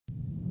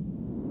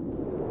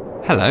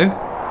Hello.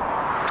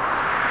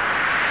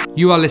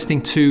 You are listening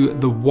to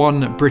the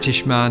One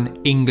British Man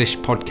English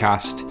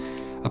podcast,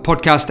 a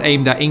podcast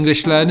aimed at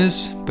English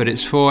learners, but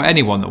it's for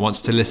anyone that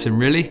wants to listen,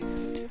 really.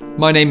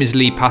 My name is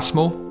Lee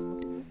Passmore.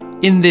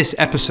 In this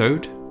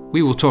episode,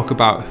 we will talk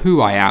about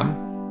who I am,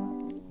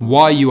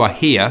 why you are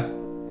here,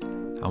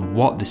 and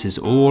what this is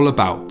all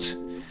about.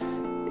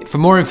 For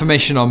more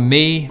information on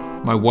me,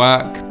 my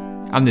work,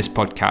 and this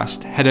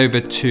podcast, head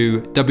over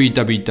to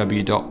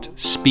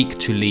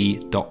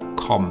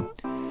www.speaktolee.com.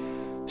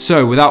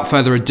 So, without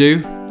further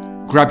ado,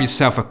 grab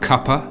yourself a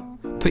cuppa,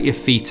 put your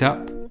feet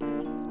up,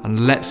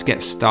 and let's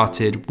get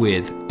started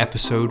with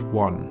episode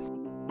 1.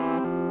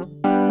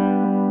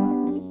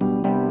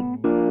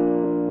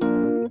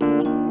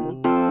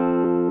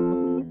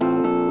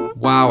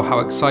 Wow, how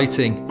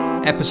exciting!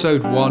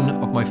 Episode 1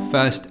 of my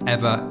first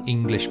ever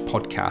English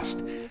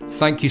podcast.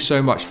 Thank you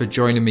so much for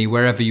joining me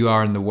wherever you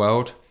are in the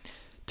world.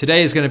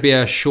 Today is going to be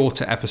a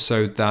shorter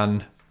episode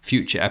than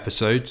future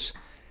episodes,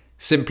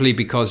 simply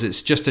because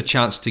it's just a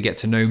chance to get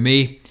to know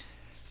me,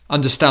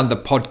 understand the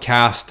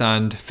podcast,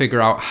 and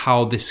figure out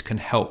how this can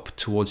help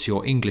towards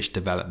your English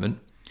development.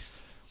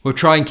 We'll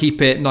try and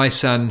keep it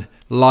nice and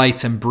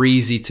light and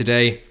breezy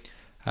today.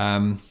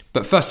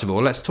 But first of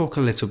all, let's talk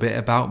a little bit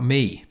about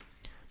me.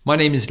 My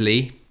name is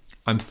Lee.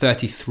 I'm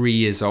 33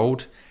 years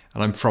old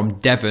and I'm from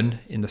Devon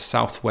in the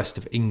southwest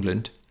of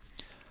England.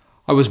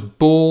 I was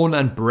born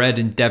and bred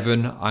in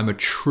Devon. I'm a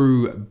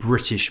true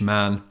British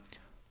man,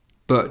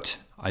 but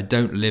I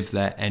don't live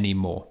there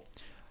anymore.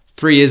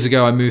 3 years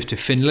ago, I moved to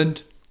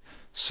Finland.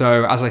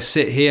 So as I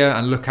sit here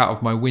and look out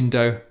of my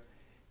window,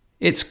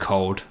 it's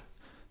cold.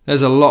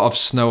 There's a lot of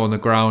snow on the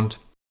ground,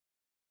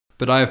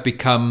 but I have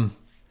become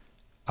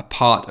a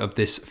part of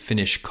this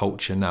Finnish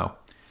culture now.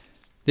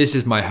 This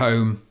is my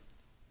home.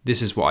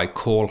 This is what I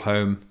call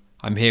home.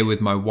 I'm here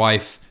with my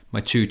wife, my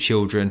 2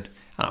 children,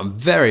 and I'm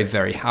very,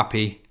 very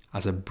happy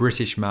as a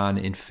British man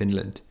in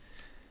Finland.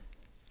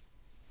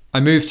 I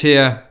moved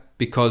here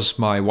because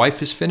my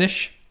wife is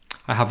Finnish.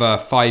 I have a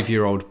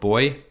 5-year-old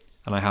boy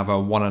and I have a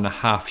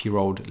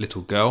 1.5-year-old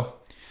little girl.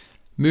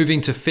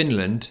 Moving to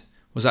Finland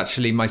was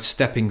actually my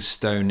stepping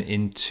stone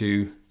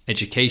into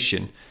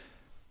education.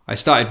 I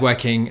started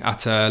working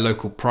at a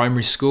local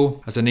primary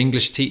school as an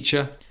English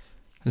teacher,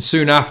 and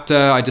soon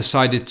after I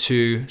decided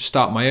to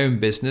start my own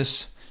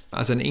business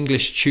as an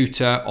English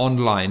tutor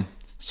online.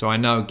 So I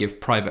now give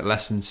private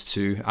lessons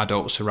to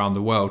adults around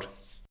the world.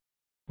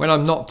 When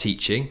I'm not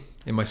teaching,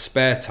 in my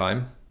spare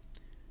time,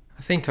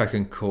 I think I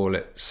can call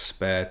it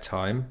spare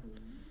time.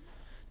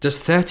 Does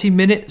 30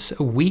 minutes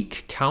a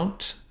week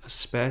count as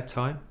spare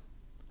time?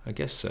 I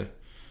guess so.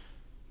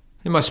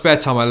 In my spare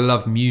time, I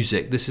love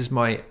music. This is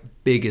my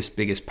biggest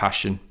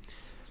passion.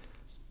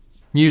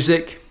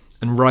 Music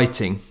and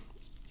writing.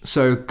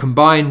 So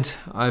combined,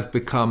 I've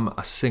become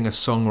a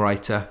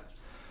singer-songwriter.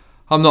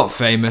 I'm not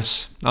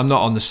famous. I'm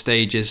not on the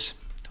stages.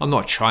 I'm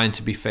not trying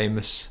to be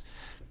famous,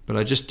 but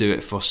I just do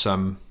it for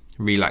some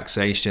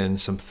relaxation,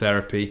 some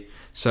therapy.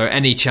 So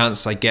any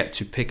chance I get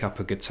to pick up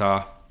a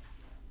guitar,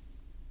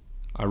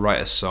 I write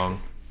a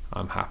song,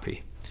 I'm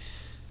happy.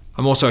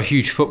 I'm also a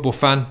huge football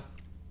fan.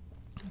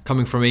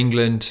 Coming from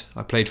England,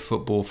 I played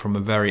football from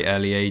a very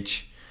early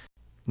age.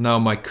 Now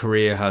my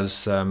career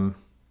has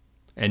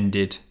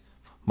ended.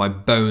 My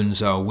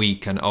bones are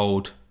weak and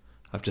old.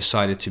 I've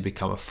decided to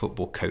become a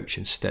football coach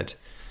instead.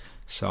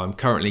 So I'm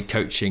currently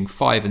coaching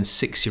 5 and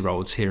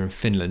 6-year-olds here in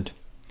Finland.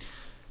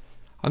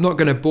 I'm not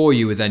going to bore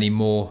you with any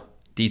more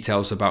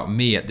details about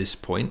me at this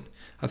point.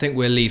 I think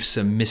we'll leave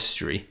some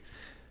mystery.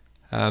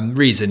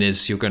 Reason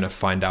is you're going to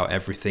find out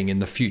everything in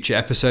the future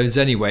episodes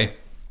anyway.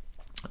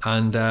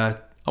 And I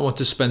want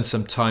to spend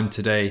some time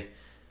today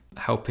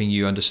helping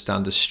you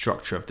understand the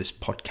structure of this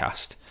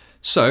podcast.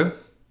 So,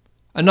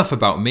 enough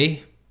about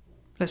me.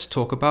 Let's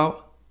talk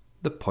about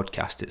the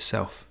podcast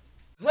itself.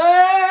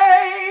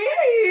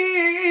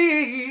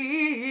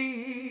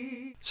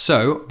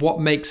 So, what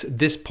makes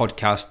this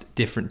podcast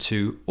different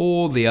to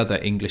all the other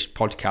English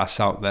podcasts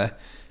out there,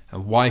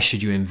 and why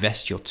should you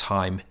invest your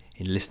time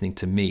in listening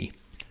to me?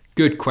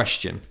 Good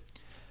question.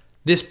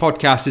 This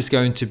podcast is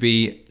going to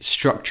be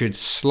structured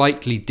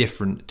slightly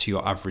different to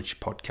your average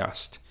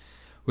podcast.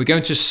 We're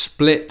going to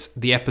split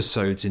the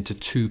episodes into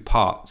 2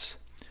 parts.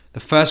 The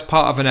first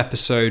part of an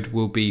episode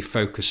will be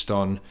focused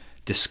on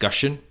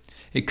discussion.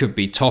 It could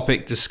be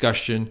topic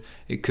discussion.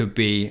 It could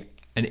be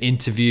an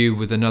interview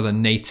with another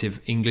native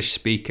English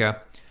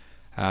speaker.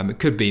 It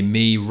could be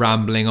me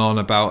rambling on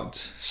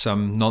about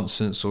some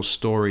nonsense or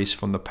stories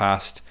from the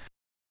past.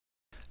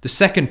 The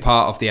second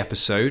part of the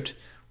episode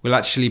will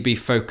actually be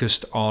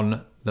focused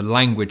on the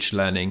language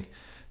learning.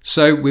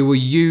 So we will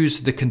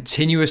use the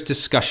continuous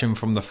discussion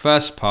from the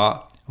first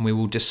part and we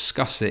will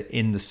discuss it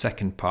in the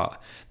second part.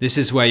 This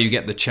is where you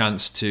get the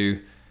chance to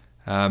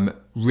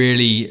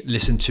really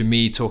listen to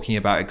me talking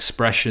about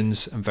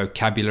expressions and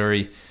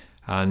vocabulary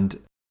and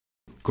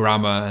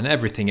grammar and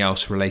everything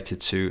else related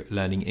to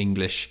learning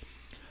English.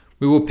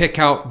 We will pick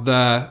out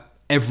the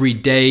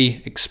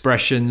everyday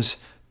expressions,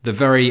 the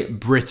very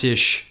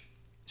British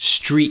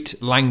street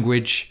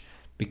language,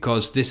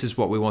 because this is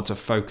what we want to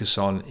focus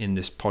on in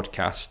this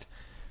podcast.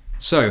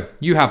 So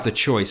you have the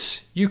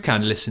choice. You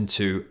can listen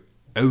to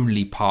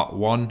only part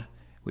 1,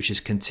 which is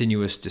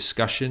continuous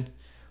discussion,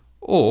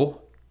 or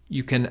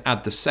you can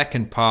add the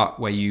second part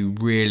where you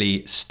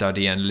really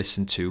study and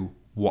listen to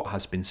what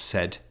has been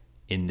said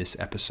in this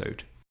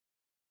episode.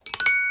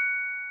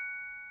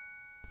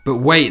 But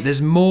wait, there's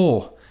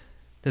more.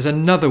 There's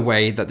another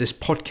way that this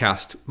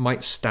podcast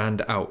might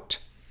stand out.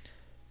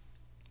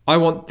 I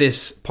want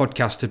this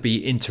podcast to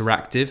be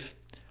interactive.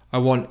 I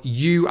want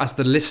you as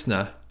the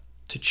listener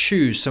to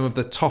choose some of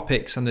the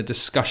topics and the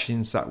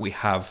discussions that we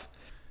have.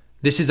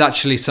 This is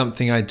actually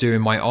something I do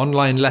in my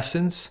online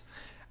lessons,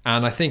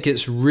 and I think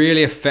it's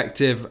really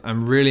effective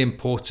and really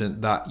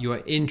important that you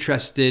are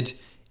interested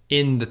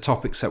in the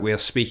topics that we are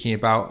speaking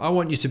about. I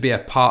want you to be a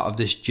part of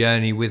this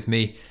journey with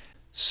me.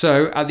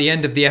 So at the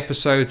end of the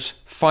episodes,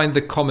 find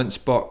the comments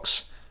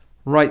box,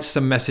 write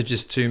some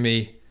messages to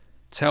me,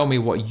 tell me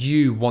what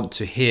you want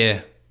to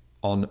hear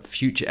on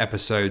future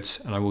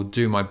episodes, and I will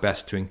do my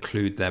best to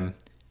include them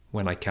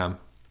when I can.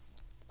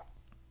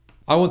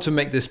 I want to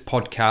make this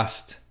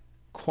podcast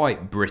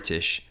quite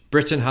British.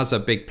 Britain has a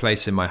big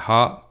place in my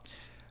heart,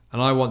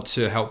 and I want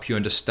to help you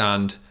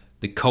understand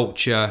the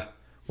culture,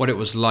 what it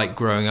was like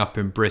growing up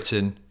in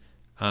Britain,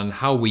 and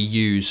how we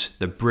use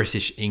the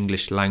British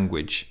English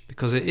language,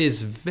 because it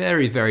is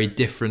very, very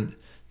different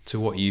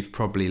to what you've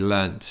probably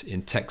learnt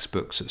in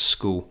textbooks at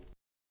school.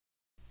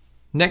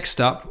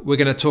 Next up, we're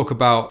going to talk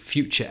about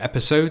future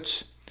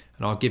episodes,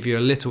 and I'll give you a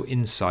little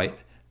insight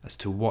as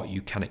to what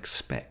you can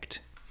expect.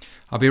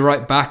 I'll be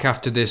right back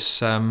after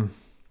this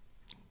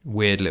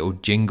weird little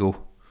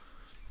jingle.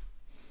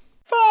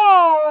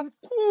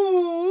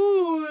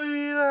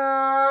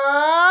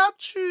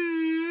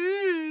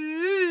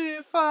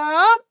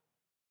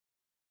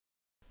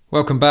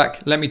 Welcome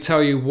back. Let me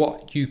tell you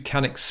what you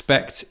can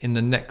expect in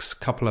the next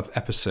couple of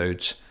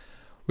episodes.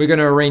 We're going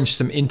to arrange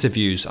some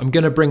interviews. I'm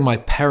going to bring my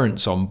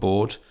parents on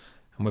board,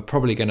 and we're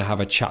probably going to have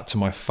a chat to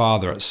my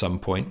father at some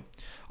point.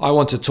 I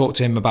want to talk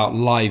to him about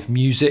live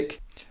music,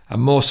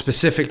 and more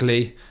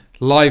specifically,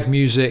 live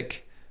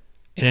music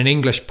in an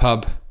English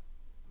pub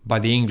by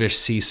the English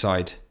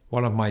seaside,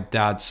 one of my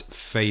dad's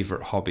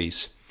favourite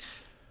hobbies.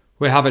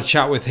 We'll have a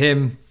chat with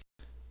him,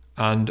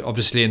 and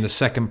obviously in the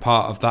second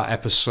part of that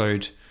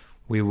episode,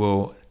 we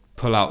will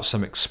pull out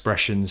some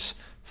expressions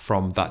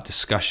from that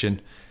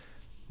discussion.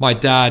 My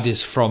dad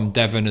is from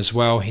Devon as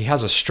well. He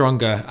has a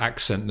stronger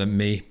accent than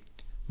me.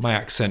 My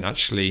accent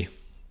actually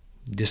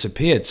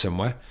disappeared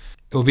somewhere.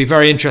 It will be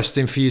very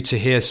interesting for you to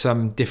hear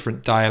some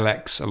different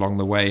dialects along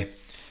the way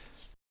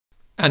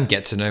and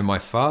get to know my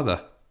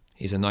father.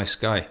 He's a nice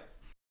guy.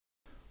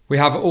 We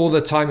have all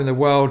the time in the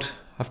world.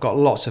 I've got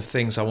lots of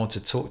things I want to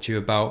talk to you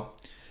about.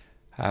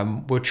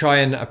 We'll try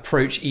and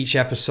approach each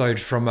episode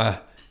from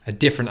a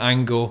different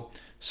angle,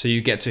 so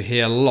you get to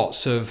hear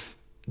lots of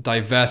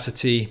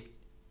diversity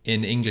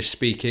in English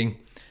speaking.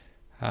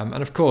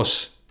 And of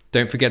course,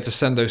 don't forget to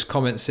send those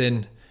comments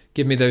in.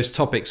 Give me those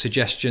topic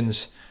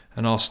suggestions,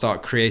 and I'll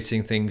start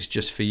creating things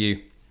just for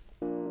you.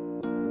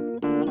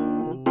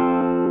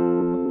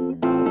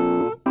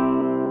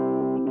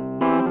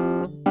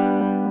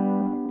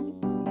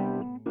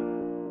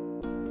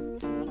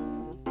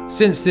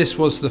 Since this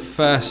was the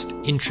first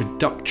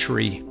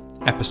introductory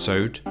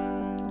episode,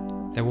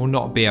 there will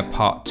not be a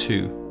part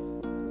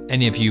 2.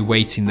 Any of you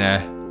waiting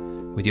there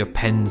with your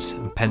pens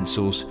and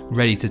pencils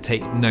ready to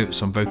take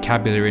notes on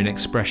vocabulary and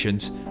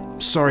expressions, I'm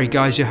sorry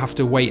guys, you have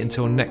to wait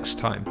until next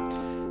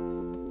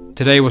time.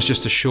 Today was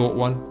just a short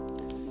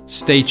one.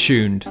 Stay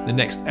tuned, the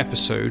next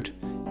episode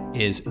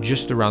is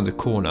just around the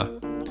corner,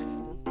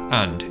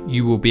 and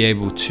you will be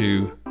able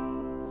to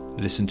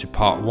listen to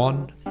part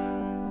 1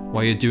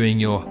 while you're doing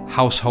your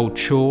household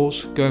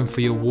chores, going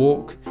for your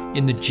walk,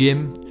 in the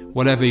gym,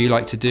 whatever you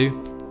like to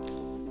do.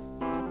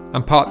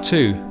 And part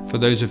 2, for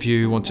those of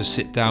you who want to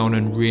sit down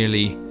and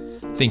really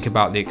think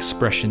about the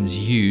expressions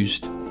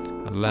used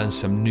and learn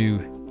some new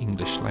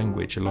English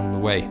language along the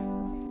way.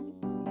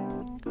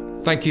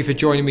 Thank you for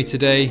joining me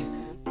today.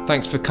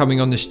 Thanks for coming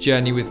on this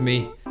journey with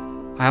me.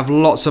 I have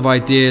lots of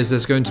ideas.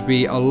 There's going to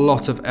be a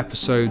lot of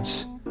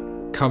episodes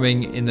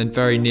coming in the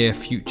very near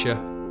future.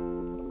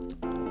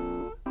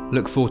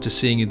 Look forward to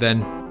seeing you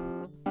then.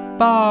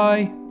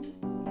 Bye!